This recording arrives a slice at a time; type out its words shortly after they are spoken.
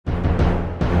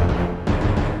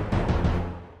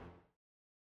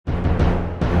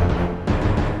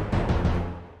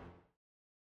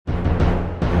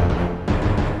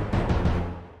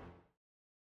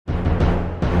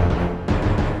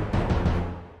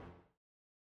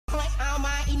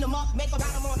them up, make a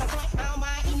got them on the front. I don't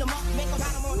mind eating them up, make a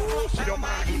got them on the front. She don't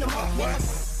mind eating them up, what?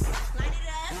 Light it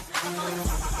up, light it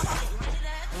up,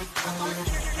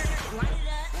 light it up, light it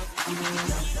up.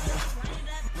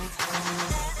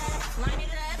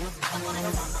 Oh my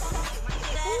God.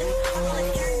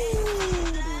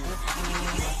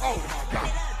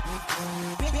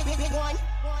 Big one.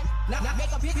 Now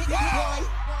make a big one.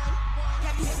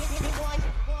 Have you big one?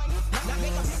 Now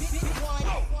make a big one.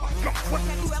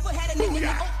 Have you ever had a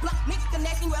nigga block nigga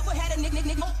nasty? You ever had a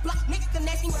nigga block nigga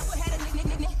nasty? You ever had a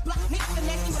nigga block nigga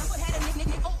nasty? You ever had a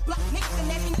nigga block nigga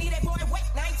nasty? Leave that boy wet.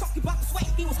 Now I ain't talking about the sweat.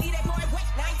 He was leave that boy wet.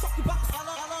 Now I ain't talking about the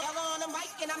Ella on the mic,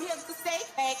 and I'm here to say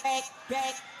bag.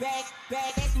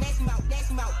 That's nasty mouth,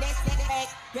 nasty mouth, that's bag.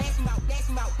 Nasty mouth, that's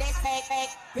bag.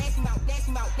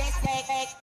 Nasty mouth, that's bag.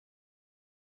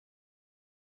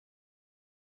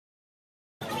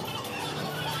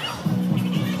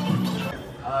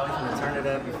 We can turn it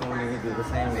up before we do the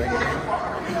same regular.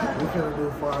 We can do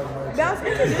 5 Bounce,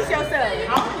 introduce yourself.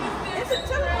 My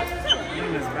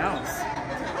name is Bounce.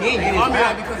 I'm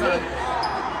here because I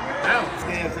Bounce.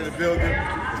 Stand to the building.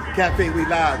 Caffeine, we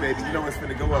live, baby. You know it's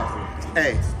finna go up.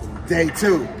 Hey, day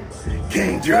 2.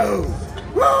 King Drew.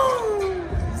 Woo!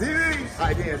 See? All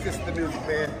right, then, this is the music,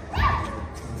 man.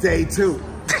 Day 2.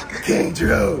 King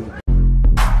Drew.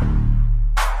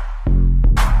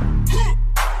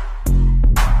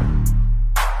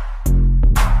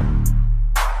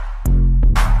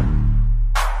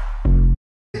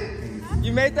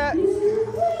 You made that?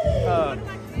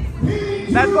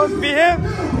 That's supposed to be him?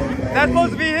 That's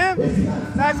supposed to be him?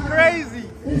 That's crazy.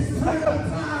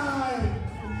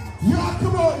 Y'all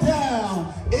come on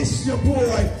down. It's your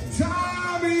boy,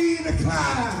 Tommy the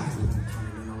Clyde.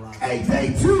 Hey,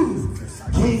 day 2,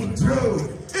 King Drew.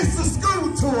 It's the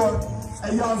school tour.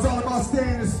 Hey, y'all, it's all about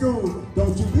staying in school.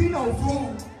 Don't you be no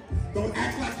fool. Don't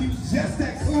act like you just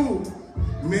that cool.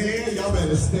 Man, y'all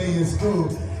better stay in school.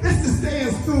 It's the Stay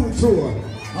in School tour.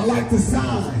 I like the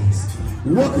signs.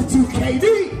 Welcome to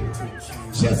KD.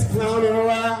 Just clowning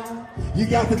around. You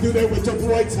got to do that with your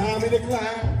boy Tommy the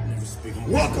Clown.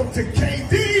 Welcome to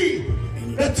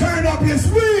KD. The turn up his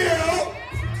wheel.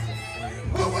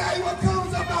 But wait, what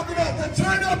comes up after that? The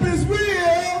turn up his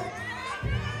wheel.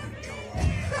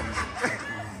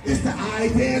 It's the I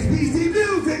Dance BZ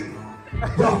music.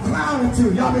 Y'all clowning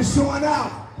too. Y'all been showing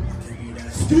out.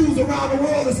 Schools around the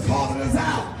world is calling us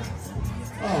out.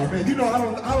 Oh man, you know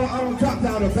I don't drop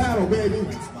down to battle, baby.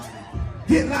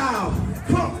 Get loud,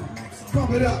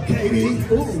 pump it up, KD.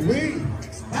 Ooh wee,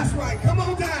 that's right. Come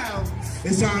on down.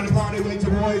 It's time to party with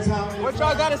your boy Tommy. What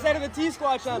y'all gotta say to the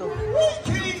T-Squad channel?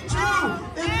 King Drew.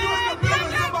 If you in the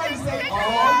building, somebody say,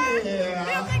 oh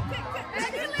yeah.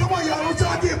 Come on, y'all, don't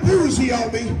y'all get bougie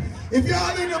on me. If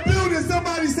y'all in the building,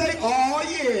 somebody say, oh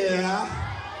yeah.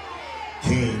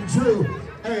 King Drew.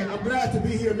 Hey, I'm glad to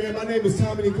be here, man. My name is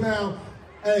Tommy the Clown.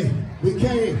 Hey, we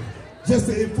came just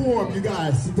to inform you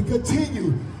guys, to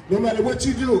continue, no matter what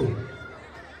you do.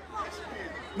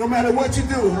 No matter what you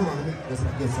do. Hold on, that's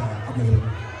not this side.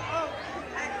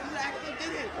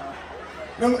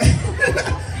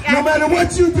 No matter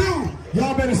what you do,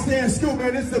 y'all better stay in school,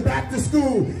 man. This is the back to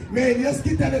school. Man, let's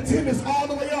get that attendance all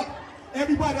the way up.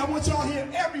 Everybody, I want y'all here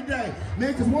every day,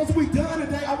 man, because once we done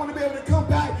today, I want to be able to come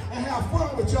back and have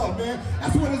fun with y'all, man.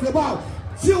 That's what it's about.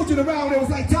 Children around there was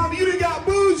like, Tommy, you done got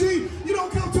bougie. You don't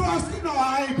come to our school. No,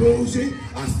 I ain't bougie.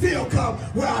 I still come.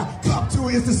 Where I come to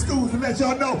is the school to let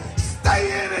y'all know, stay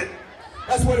in it.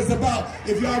 That's what it's about.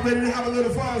 If y'all ready to have a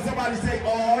little fun, somebody say,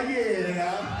 oh,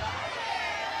 yeah.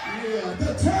 Yeah,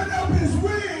 the turn up is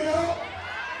real.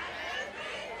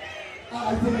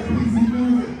 I Dance BZ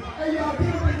music. Hey, y'all, give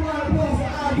a big round of applause for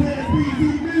I Dance BZ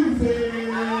music.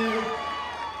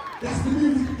 That's the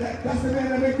music, that's the man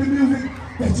that make the music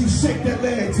that you shake that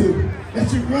leg to,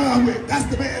 that you run with. That's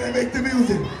the man that make the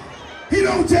music. He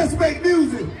don't just make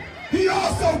music. He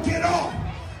also get off.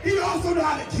 He also know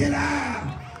how to get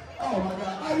out. Oh my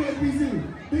God, I Dance BZ.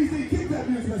 BZ, kick that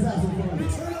music, let's have some fun.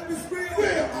 Turn up this real.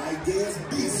 I Dance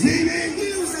BZ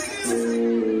music.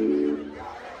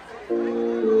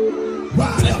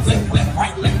 Left,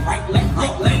 right,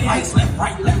 ladies. Left,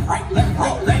 right,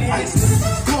 ladies.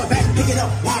 Going back, pick it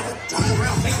up, walk it, turn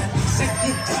around, make that shake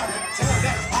it, turn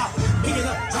back, walk it, pick it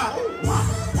up, drop it, walk.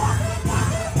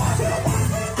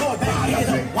 Going back, pick it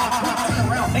up, walk it, turn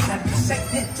around, make that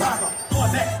shake it, drop it.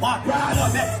 Going back, walk it,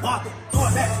 going back, walk it,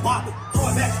 going back, walk it,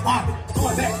 going back, walk it,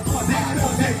 going back,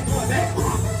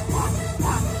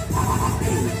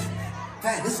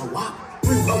 Hey, this a wop.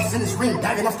 3 ropes in this ring,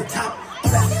 diving off the top.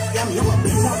 Yummy, I'm a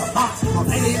beat on the box. My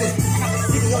lady is got the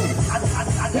city on the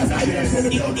That's how you dance in the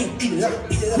building. Eat it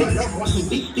up, watch me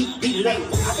beat it up. Eat it up,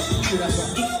 eat it up, watch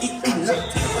me beat it up.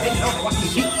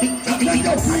 Let's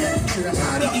go, Fred.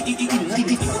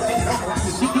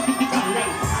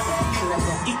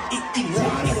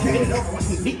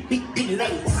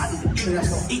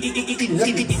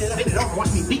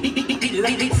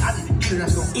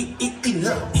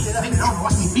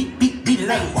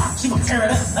 She gon' tear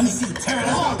it up. Let me see you tear it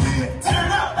up. Tear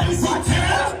it up. Let me see you tear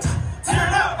it up. Tear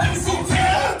it up. Let me see you tear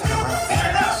it up. Tear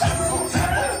it up. Let me see you tear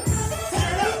it up. Tear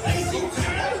it up. Let me see you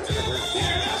tear it up. Tear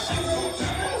it up.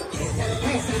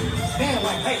 Damn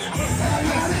like hey.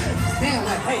 Damn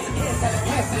like hey.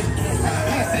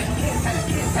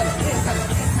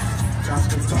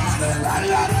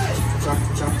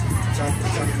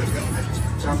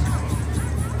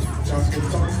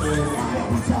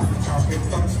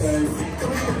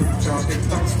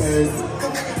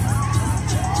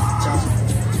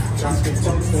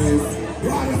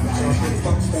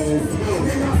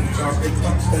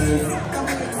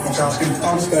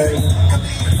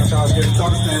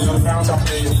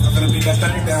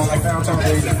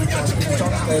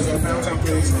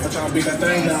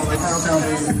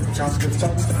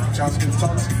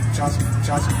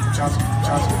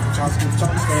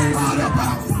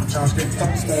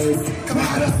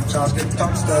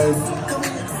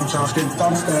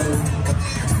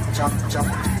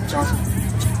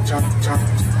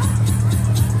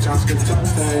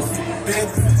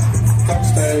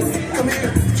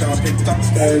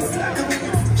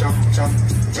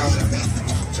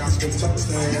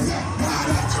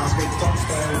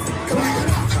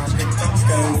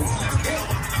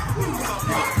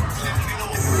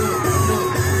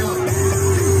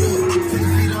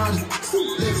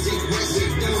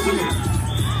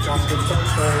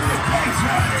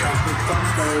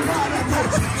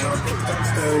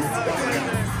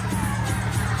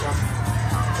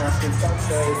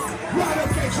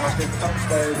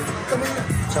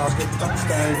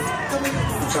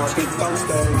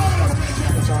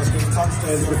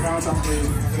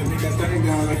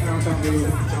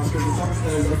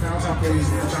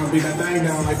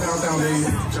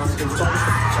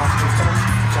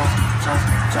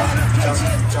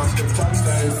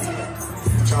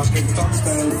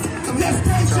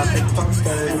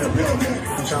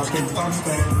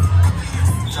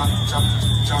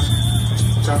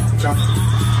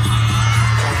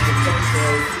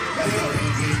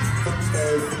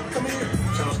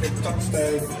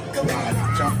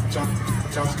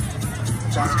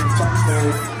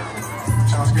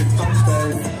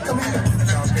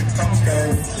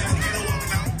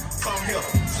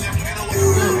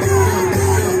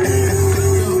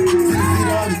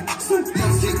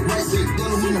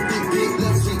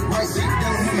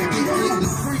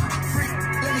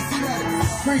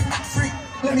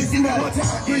 Let me see that.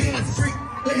 Freak.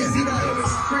 Let me see that.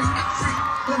 Freak.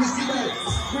 Let me see that.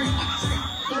 Freak.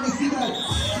 Let me see that.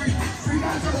 Freak. Let me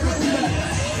see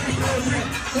that.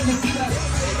 Let me see that.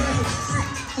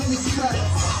 Let me see that.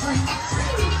 Freak.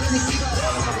 Let me see that.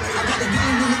 I got the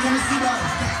game in it. Let me see that.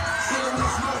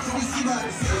 Let me see that.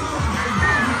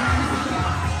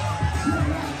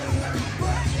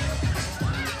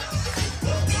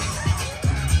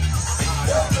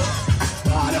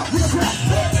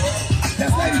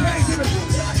 That's Lady Bangs in the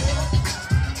booth.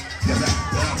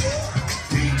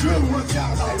 King Drew, watch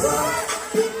out.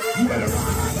 You better run.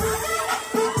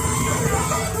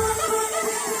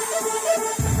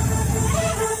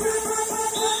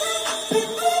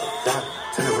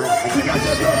 Turn around. We got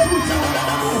that girl.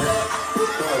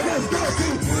 Let's go.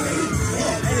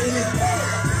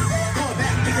 Go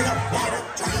back, pick it up, walk it,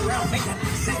 turn around, make that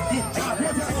set it, drop it,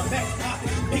 go back,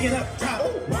 pick it up, drop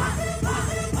it.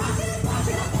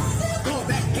 Go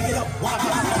back, pick it up, walk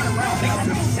it, turn around, make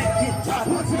that set it, drop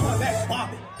it. Go back,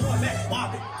 walk it, go back,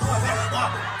 walk it, go back,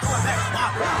 walk it, go back,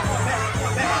 walk it, go back, go back, go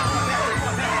back,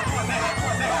 go back, go back, go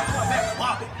back, go back,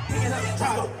 walk it, pick it up,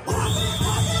 drop it.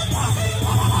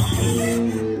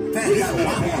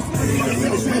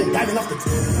 Diving off the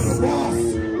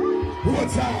One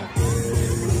time.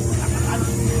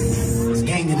 This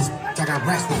gang in this, I got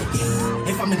racks with it.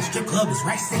 If I'm in the strip club, it's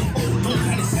right side. Throw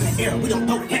hands in the air, we don't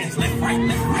throw hands left, right,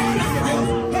 left, right, left,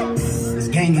 right. This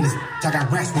gang in this, I got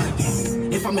racks with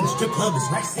it. If I'm in the strip club, it's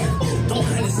right side. Throw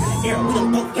hands in the air, we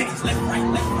don't throw hands left, right,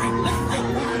 left, right, left, right.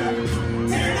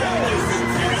 Tear it up,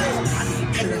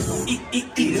 eat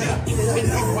it up, eat it up, eat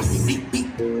it up, watch me beat.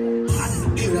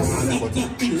 Eat it up,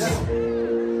 eat it up.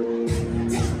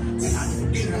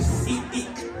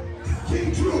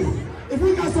 King Drew, if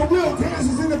we got some real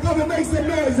dancers in the building, make some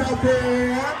noise out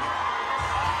there.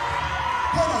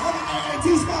 Hold on,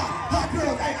 T-Spot, hot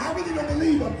girls. Hey, I really don't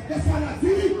believe them. That's why not.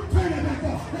 See? Turn that back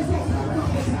up. Let's go.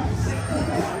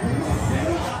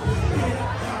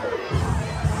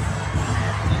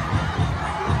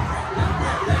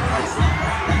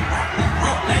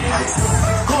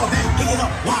 Call that, pick it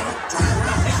up, water, turn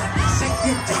around, shake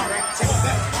it down, take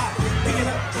that, pick it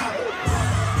up, down.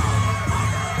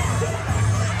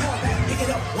 Call that, pick it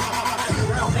up, water, turn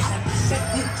around,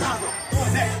 shake it down. Call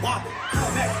that, water,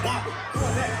 call that, water,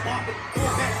 call that, water,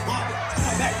 call that, water,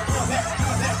 call that, call that,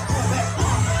 call that, call that,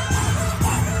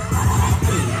 water.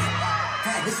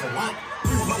 Hey, this a lot.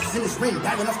 3 monkeys in this ring,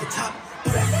 bagging off the top.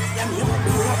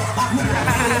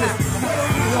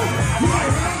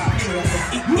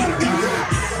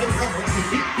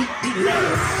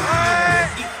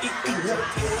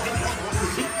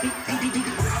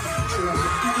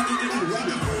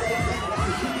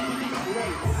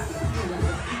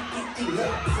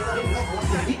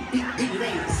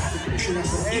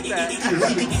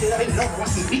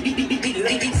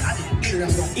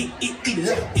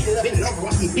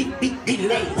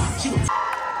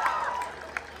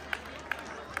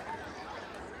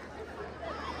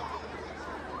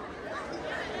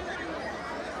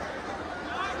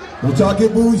 Don't y'all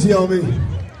get bougie on me.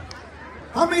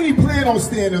 How many plan on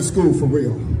staying in school for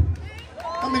real?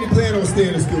 How many plan on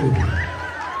staying in school?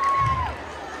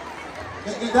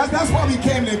 That's why we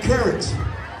came to encourage.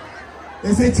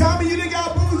 They say, Tommy, you done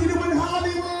got bougie, you went to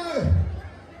Hollywood.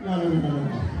 No.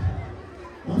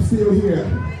 I'm still here.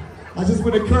 I just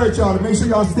want to encourage y'all to make sure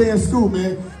y'all stay in school,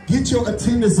 man. Get your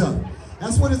attendance up.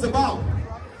 That's what it's about.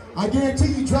 I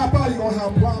guarantee you drop out, you're going to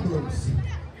have problems.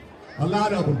 A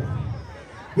lot of them.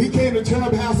 We came to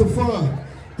Turnt, have some fun.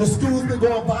 The school's been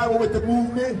going viral with the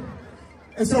movement.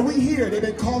 And so we here. They've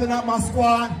been calling out my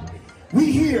squad.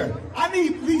 We here. I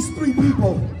need at least 3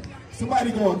 people.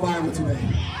 Somebody going viral today.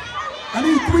 I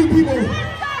need 3 people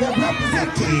that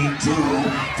represent King Drew.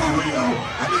 For real.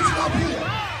 I need you up here.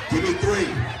 Give me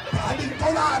 3. I need, go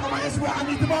live on my Instagram. I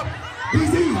need them up.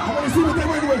 BZ, I want to see what they're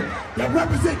working with. That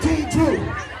represent King Drew.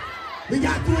 We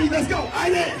got 3. Let's go.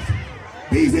 Island.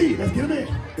 BZ, let's get them in.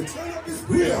 The turn up is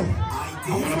real. I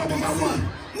want them up on my 1.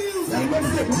 Let them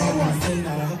represent my 1. Let them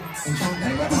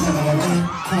represent my 1.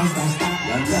 Cars don't stop.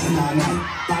 Let them represent my 1.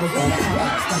 Body go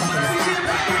back. Step up in the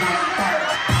spot.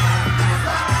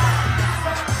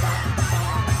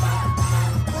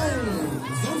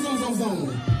 Zone.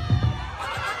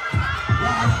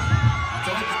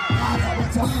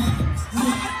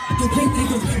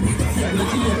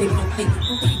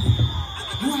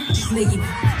 Just lay it.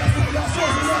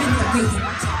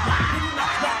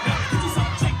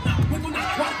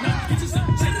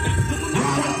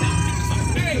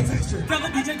 Tell the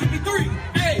DJ give me 3.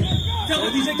 Hey, tell the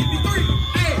DJ give me 3.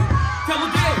 Hey, tell the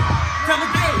day.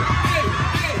 Hey.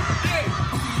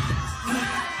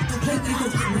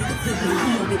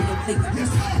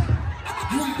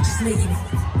 Just lay it.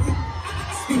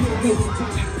 Spin your wheel.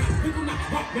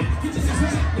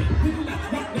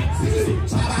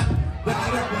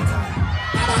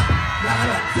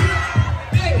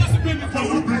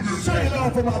 Shut it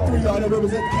off for my 3 y'all that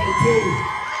represent KD.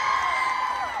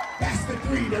 That's the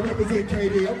 3 that represent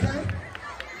KD, okay?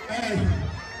 Hey,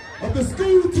 of the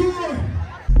school tour.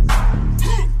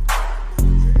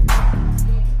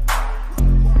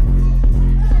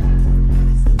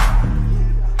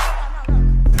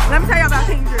 Let me tell y'all about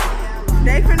King Drew.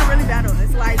 They finna really battle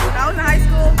us. Like when I was in high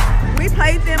school, we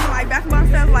played them like basketball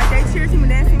stuff. Like they cheer team and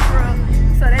dancing for us.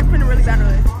 So they finna really battle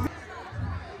us.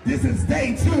 This is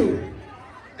day 2.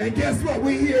 And guess what?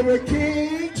 We here with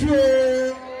King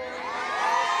Drew.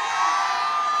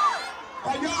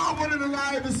 Are y'all one of the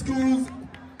livest schools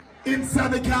in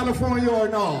Southern California or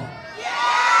no? Yeah!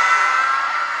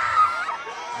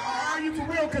 Are you for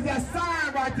real? Because that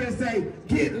sign right there say,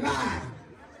 get live.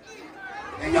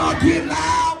 And y'all get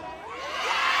loud?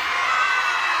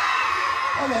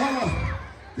 Hold on.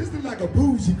 This look like a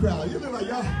bougie crowd. You look like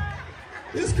y'all,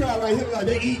 this crowd right here, like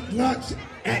they eat lunch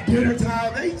at dinner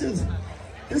time. They just,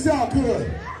 it's all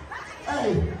good.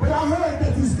 Hey, but I heard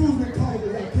that these schools been calling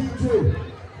it like King Drew.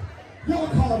 Y'all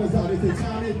calling us out. They say,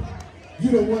 Tommy,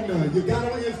 you don't want none. You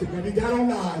got on Instagram, you got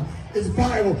online, it's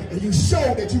viral, and you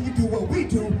show that you can do what we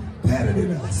do better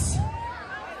than us.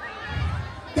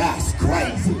 That's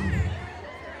crazy.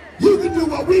 You can do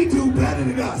what we do better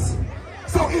than us.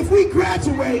 So if we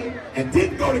graduate and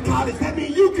didn't go to college, that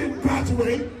means you can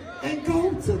graduate and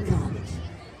go to college.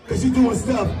 Because you're doing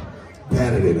stuff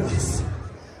better than us.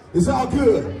 It's all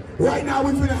good. Right now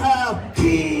we're gonna have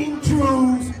King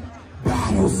Drew's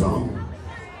battle zone.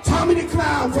 Tommy the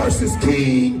Clown versus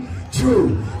King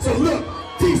Drew. So look,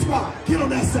 D-Spot, get on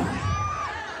that side.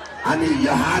 I need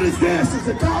your hottest dancers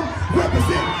to come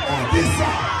represent on this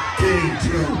side. King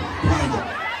Drew, bring it.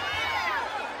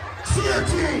 Cheer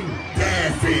team,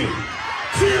 dancing.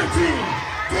 Cheer team,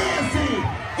 dancing.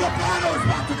 The battle is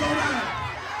about to go down.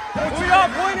 Who y'all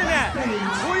pointing at?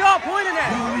 Who y'all pointing at?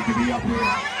 Y'all need to be up here.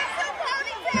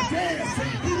 The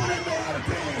dancing, people that know how to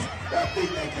dance, that think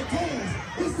they can dance.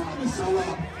 It's time to show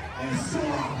up and show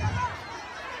out.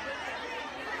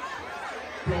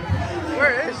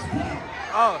 Where is she?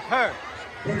 Oh, her.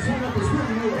 The turn up is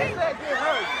really good. What's that get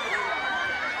her?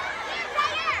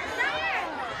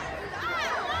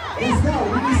 Let's go,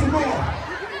 we need some more.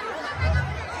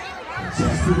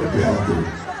 Just to the building.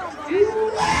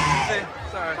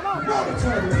 Sorry. Another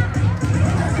turn.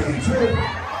 That's a turn.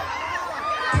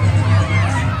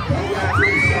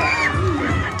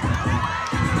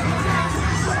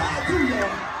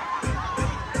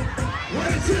 We're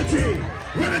the cheer team.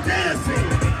 We're the dance team.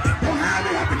 Don't have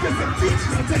to get some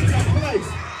teachers to take your place.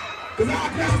 Because I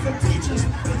got some teachers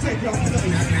to take your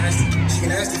place. She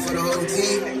nasty for the whole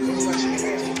team.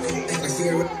 I see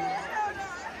her.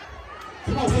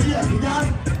 Come on, where you at? You got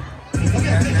it?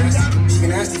 Okay, she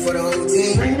nasty for the whole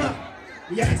team. bring him up.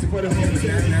 We asking for the whole team. She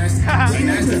nasty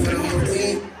for the whole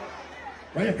team.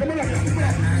 Right here, come on up. Come on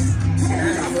up. She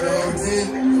nasty for the whole team.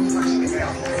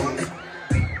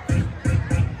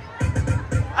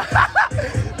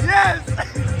 Yes!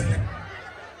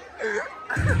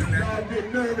 Y'all get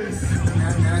nervous.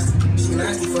 She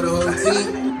nasty for the whole team.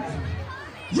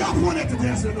 Y'all point at the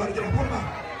dancer and get him. Point him out.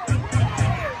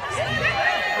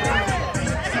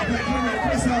 Stop that. Come here,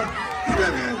 Chris. Come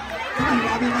here, man. Come here,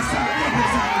 Bobby. On my side. Come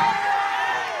here, side.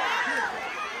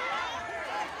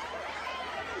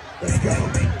 Let's go.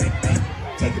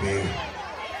 Take it in.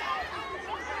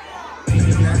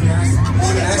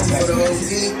 She nasty for the whole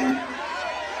team.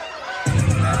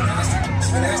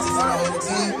 She nasty for the whole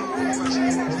team.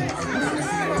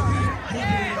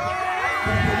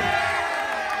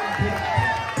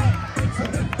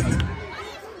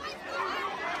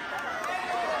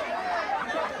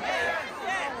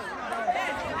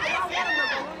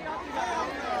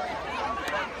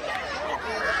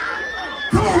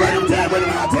 Come on, let him dance. Let him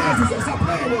out dance. Stop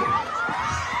playing with him.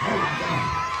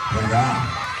 Oh, God.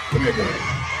 Come here, girl.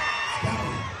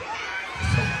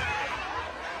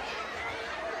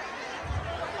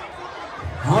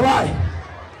 All right.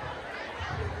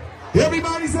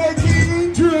 Everybody say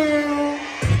King Drew.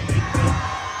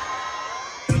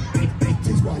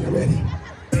 Just while you're ready.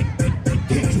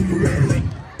 King Drew, you ready?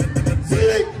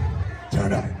 See?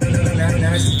 Turn up.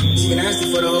 She nasty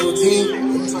for the whole team.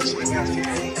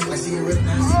 I see her rip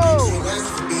nasty. She nasty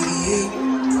for BDE.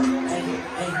 She nasty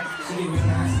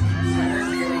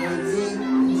for the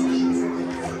whole team.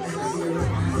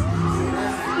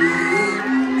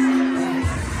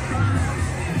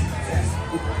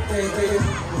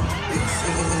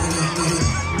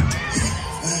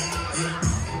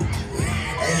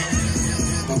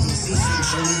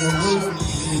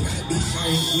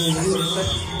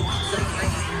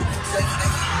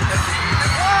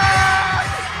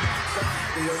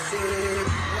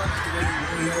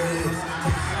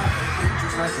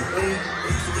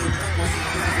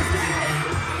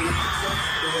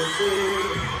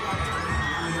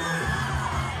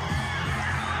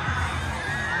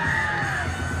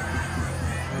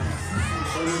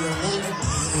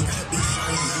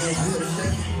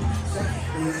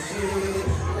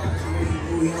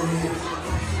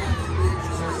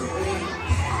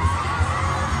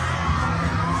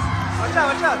 Watch out,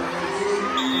 watch out.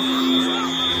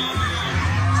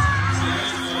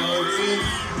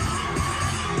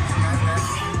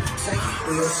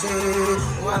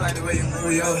 I like the way you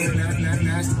move your hip,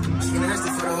 nasty. She nasty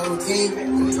for the whole team.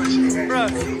 Bro.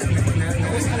 She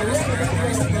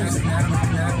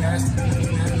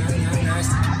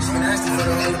nasty for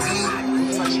the whole team.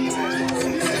 She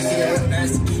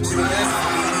nasty. She nasty.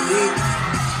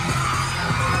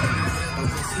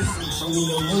 Show me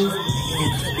your move.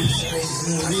 Be shy.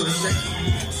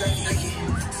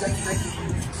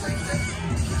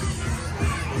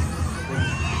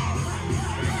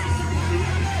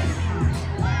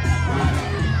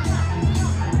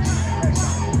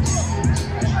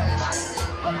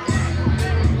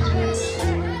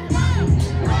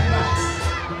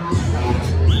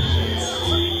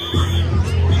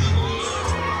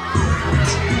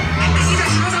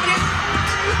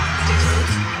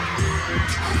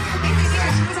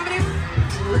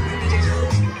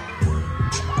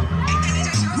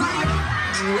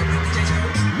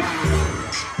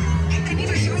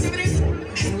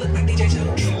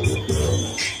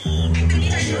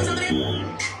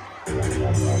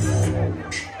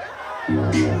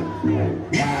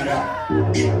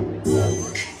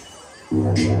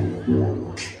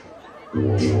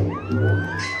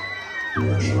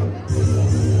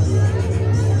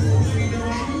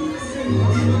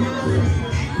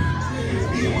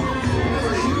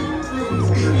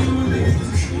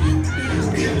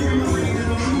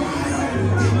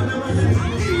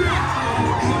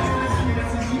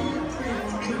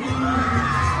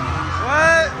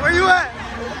 Where you at?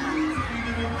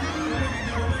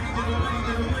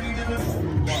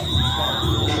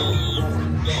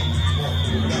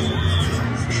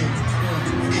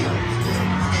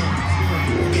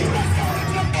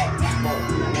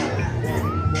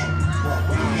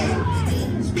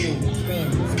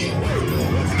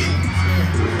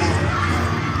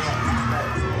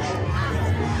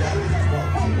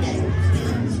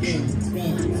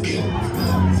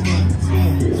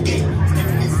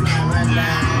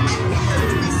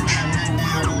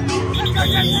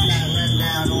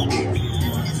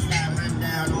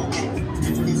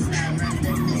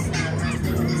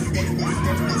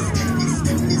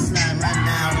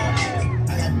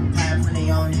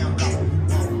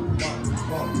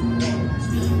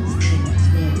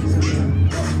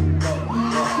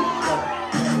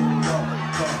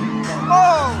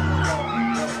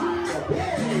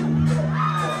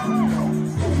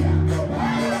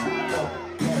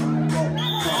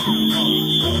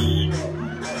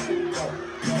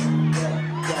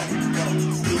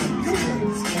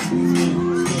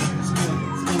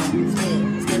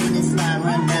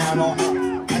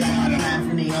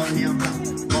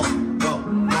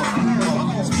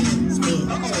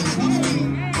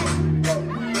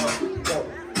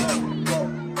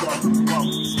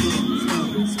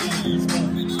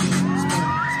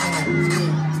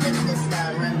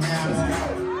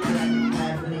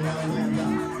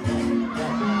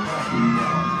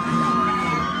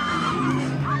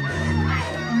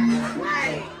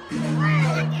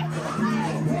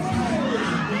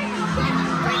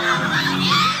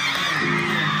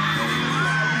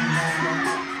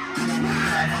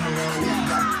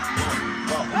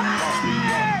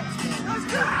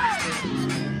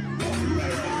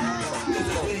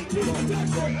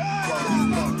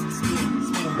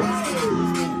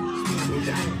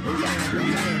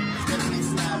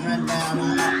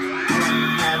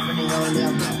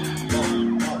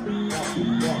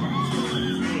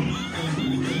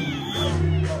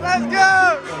 Let's go!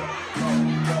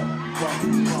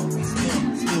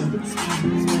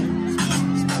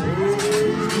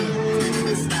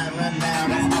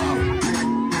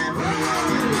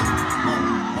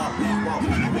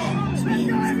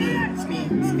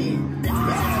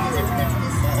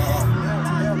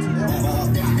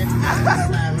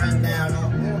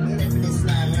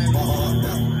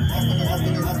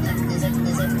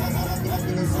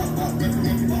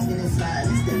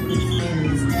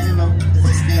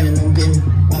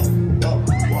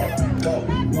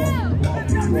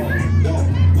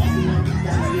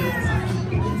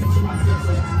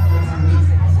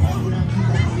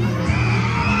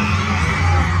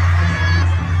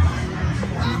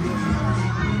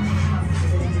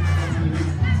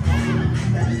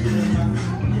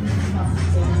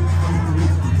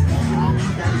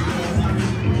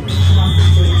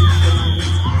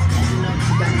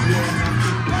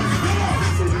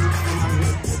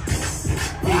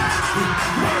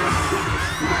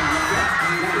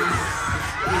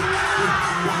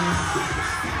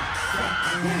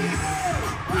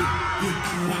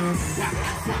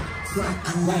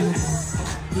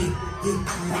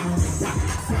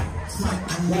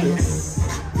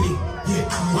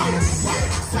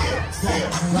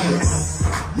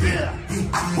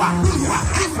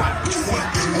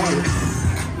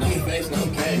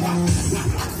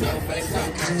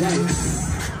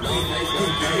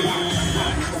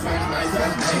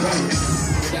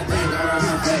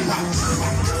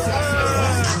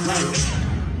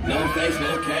 No face,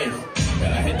 no case.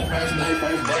 But I hit the first night,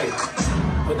 first day.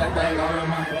 Put that thing all in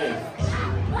my face.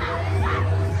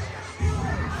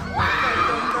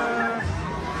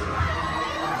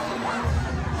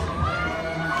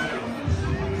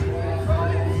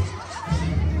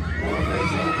 No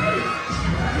face, no case.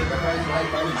 I hit the first night,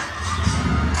 first day.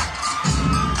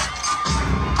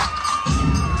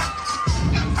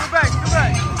 Go back, go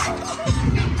back.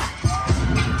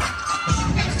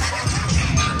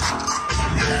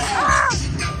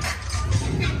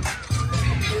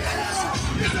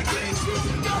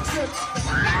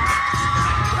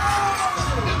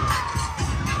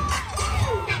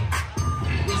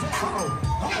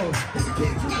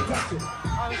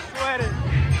 I'm sweating.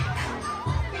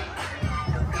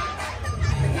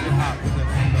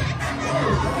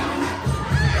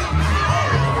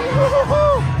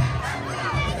 Uh-oh.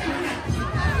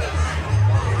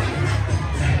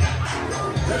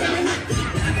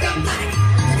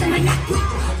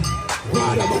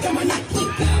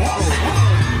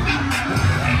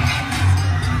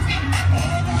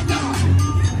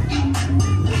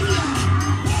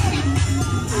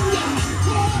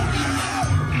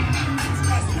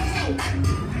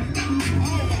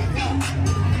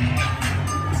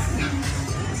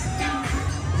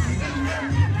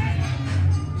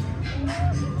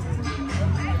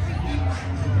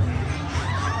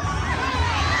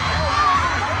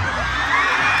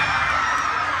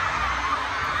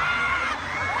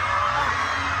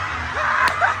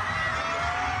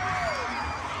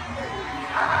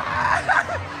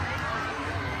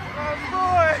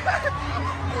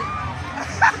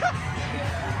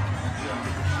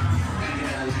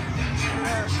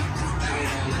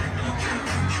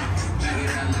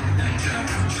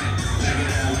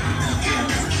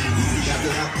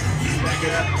 back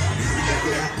it up, easy back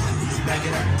it up, easy back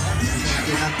it up, easy back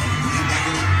it up, easy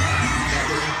back it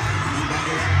up, easy back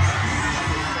it up,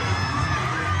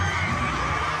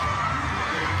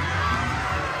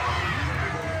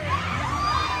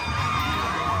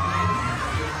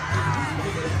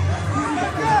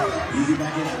 easy back it up. Easy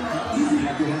back it up, easy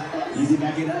back it up, easy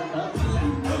back it up, up.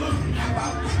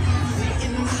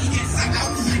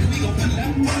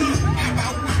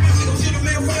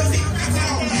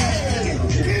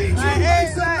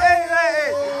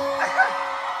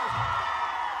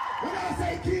 When I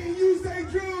say King, you say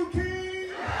Drew, King.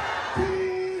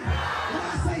 King. When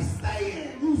I say stay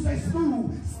in, you say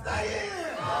Smooth. Stay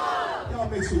in. Y'all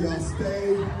make sure y'all stay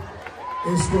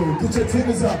in school. Get your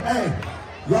attendance up. Hey,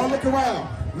 y'all look around.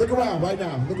 Look around right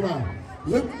now. Look around.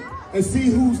 Look and see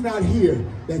who's not here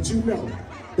that you know.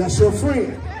 That's your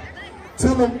friend.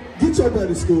 Tell them, get your butt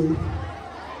to school.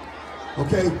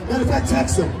 Okay? Matter of fact,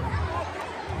 text them.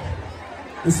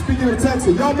 And speaking of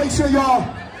texting, y'all make sure y'all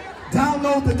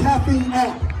download the Caffeine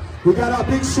app. We got our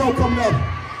big show coming up,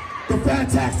 the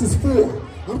Fantastic Four.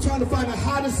 I'm trying to find the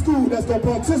hottest school that's going to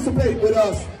participate with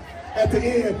us at the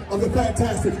end of the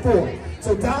Fantastic Four.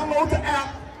 So download the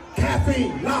app,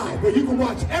 Caffeine Live, where you can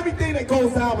watch everything that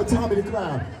goes down with Tommy the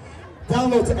Clown.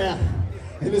 Download the app,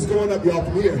 and it's going up, y'all,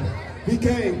 from here.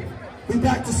 We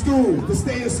back to school, the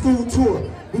Stay in School tour.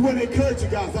 We want to encourage you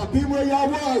guys. I've been where y'all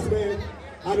was, man.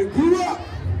 I done grew up.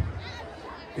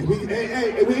 And we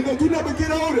ain't gonna do nothing but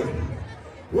get older.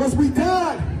 Once we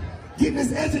done getting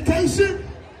this education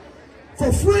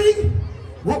for free,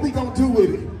 what we gonna do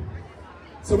with it?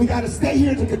 So we gotta stay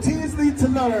here to continuously to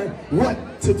learn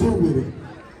what to do with it.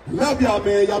 Love y'all,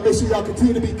 man. Y'all make sure y'all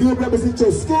continue to be good, represent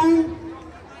your school.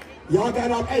 Y'all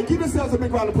got out. Hey, give yourselves a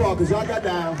big round of applause because y'all got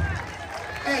down.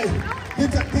 Hey,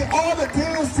 did all the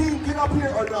dance team get up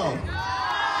here or no?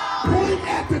 Point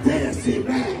at the dance team,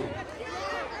 man.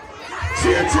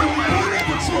 Cheer team, point at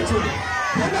the cheer team.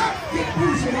 They're not getting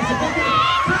bullshit. It's a fucking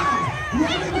crowd.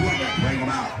 Whoever they put there, bring them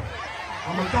out.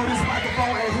 I'm gonna throw this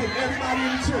microphone and hit everybody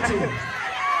in the cheer team.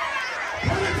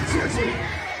 Point at the cheer team.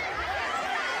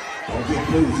 Don't get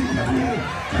bougie,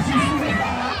 because she's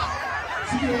suicide.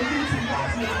 She gonna need some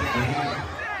boxing.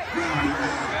 Get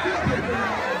up here,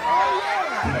 girl.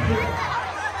 Get up here.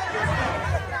 Let's go.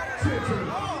 Cheer team.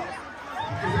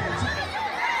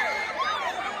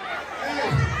 Hey,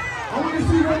 I want to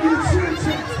see one of your cheer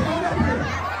chicks. Come on up here.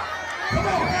 Come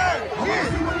on. I want to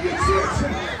see one of your cheer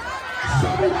chicks.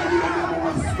 Show me why you're the number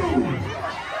one school.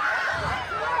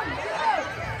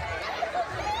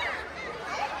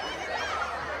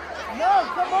 No,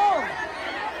 come on.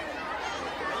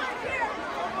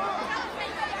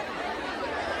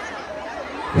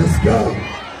 Let's go.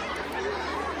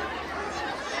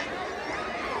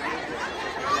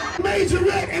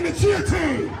 Majorette and the cheer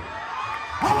team.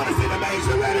 I want to see the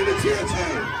majorette and the cheer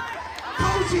team.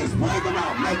 Coaches, bring them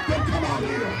out. Make them come out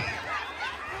here.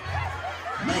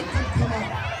 Make them come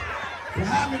out. Well,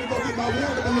 how many go get my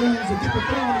water balloons and get the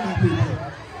throwing on people?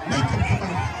 Make them come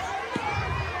out.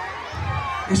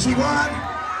 And she won?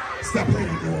 Stop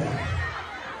playing, girl.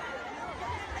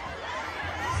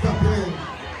 Stop playing.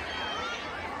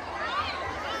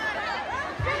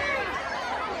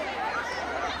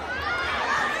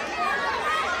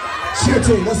 Cheer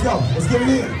team, let's go. Let's get it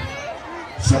in.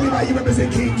 Show me why you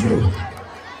represent King Drew.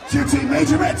 Cheer team,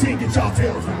 majorette team, get y'all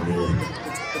tails out here.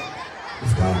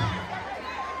 Let's go.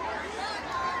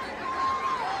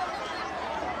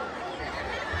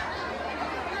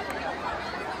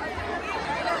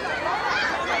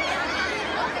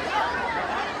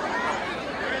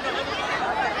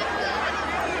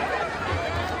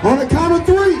 On the count of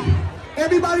three,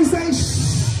 everybody say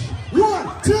shh.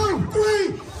 1, 2,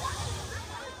 3.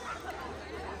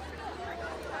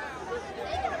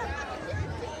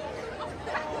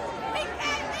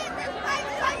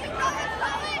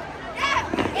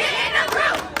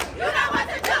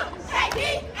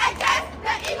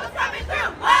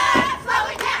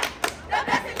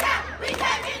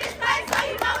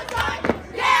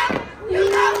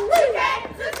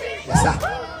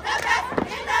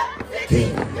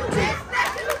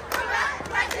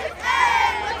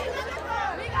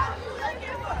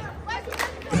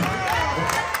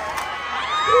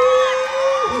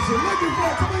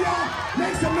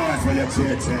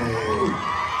 Cheer team.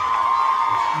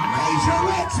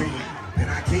 Majorette team. And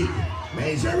I keep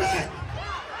majorette.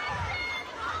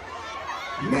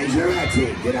 Majorette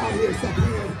team. Get out here. Stop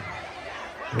playing.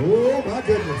 Oh my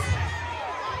goodness.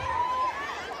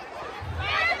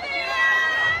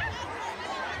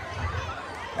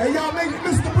 Hey y'all, make it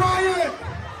Mr. Bryant.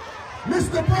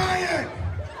 Mr. Bryant.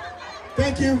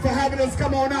 Thank you for having us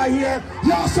come on out here.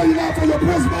 Y'all show you love for your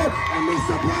principal and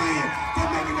Mr. Brian for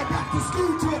making it back to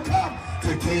school to come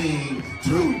to King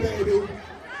Drew, baby.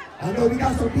 I know we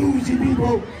got some bougie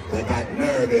people that got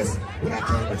nervous when I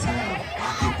came to town.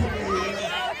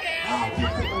 I'll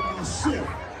get them on my ship.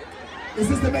 Is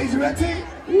this the majorette team?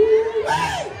 Woo!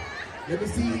 Hey! Let me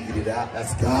see you eat it up.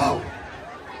 Let's go.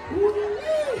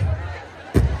 Woo!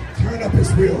 Turn up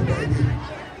is real, baby.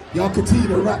 Y'all continue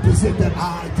to represent that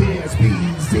I dance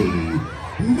BZ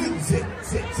music.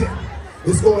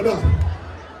 It's going up.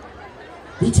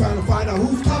 We trying to find out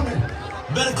who's coming.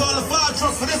 Better call the fire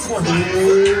truck for this one. Hot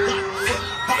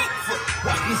foot,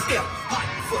 watch me step. Hot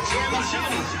foot,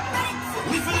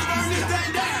 we finna burn this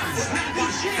thing down. It's not good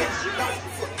shit. Hot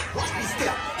foot, watch me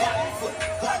step. Hot foot,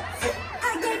 hot foot.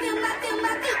 I gave you my thing.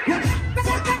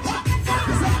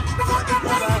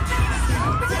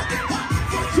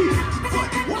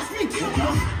 Watch me kill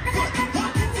you.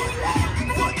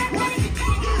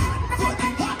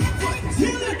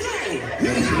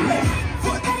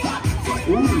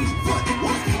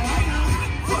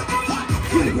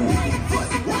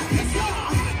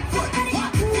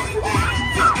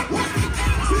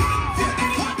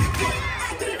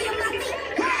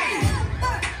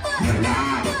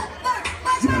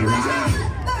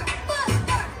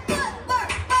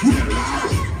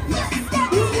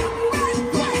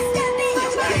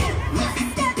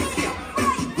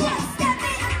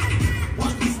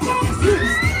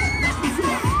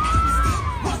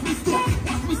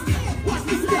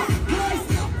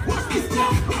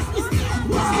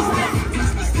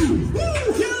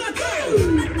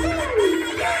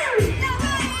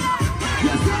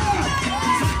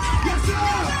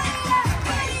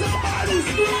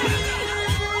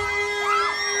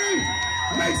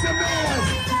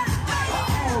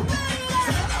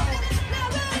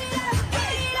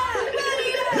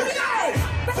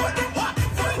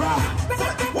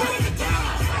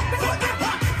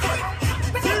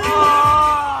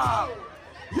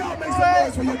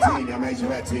 For your team, your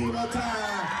majorette team on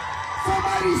time.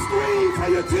 Somebody scream for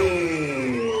your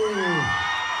team.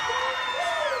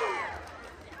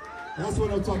 That's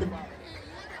what I'm talking about.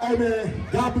 Hey man,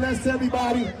 God bless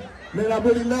everybody. Man, I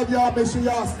really love y'all. Make sure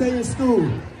y'all stay in school.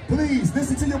 Please,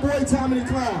 listen to your boy Tommy the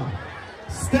Clown.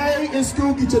 Stay in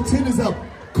school, get your attendance up.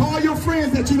 Call your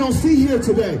friends that you don't see here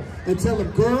today and tell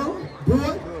them, girl,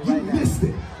 boy, you missed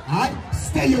it. All right?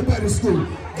 Stay your butt in school.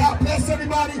 God bless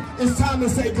everybody. It's time to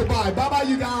say goodbye. Bye-bye,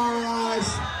 you guys.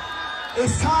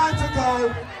 It's time to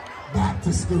go back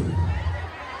to school.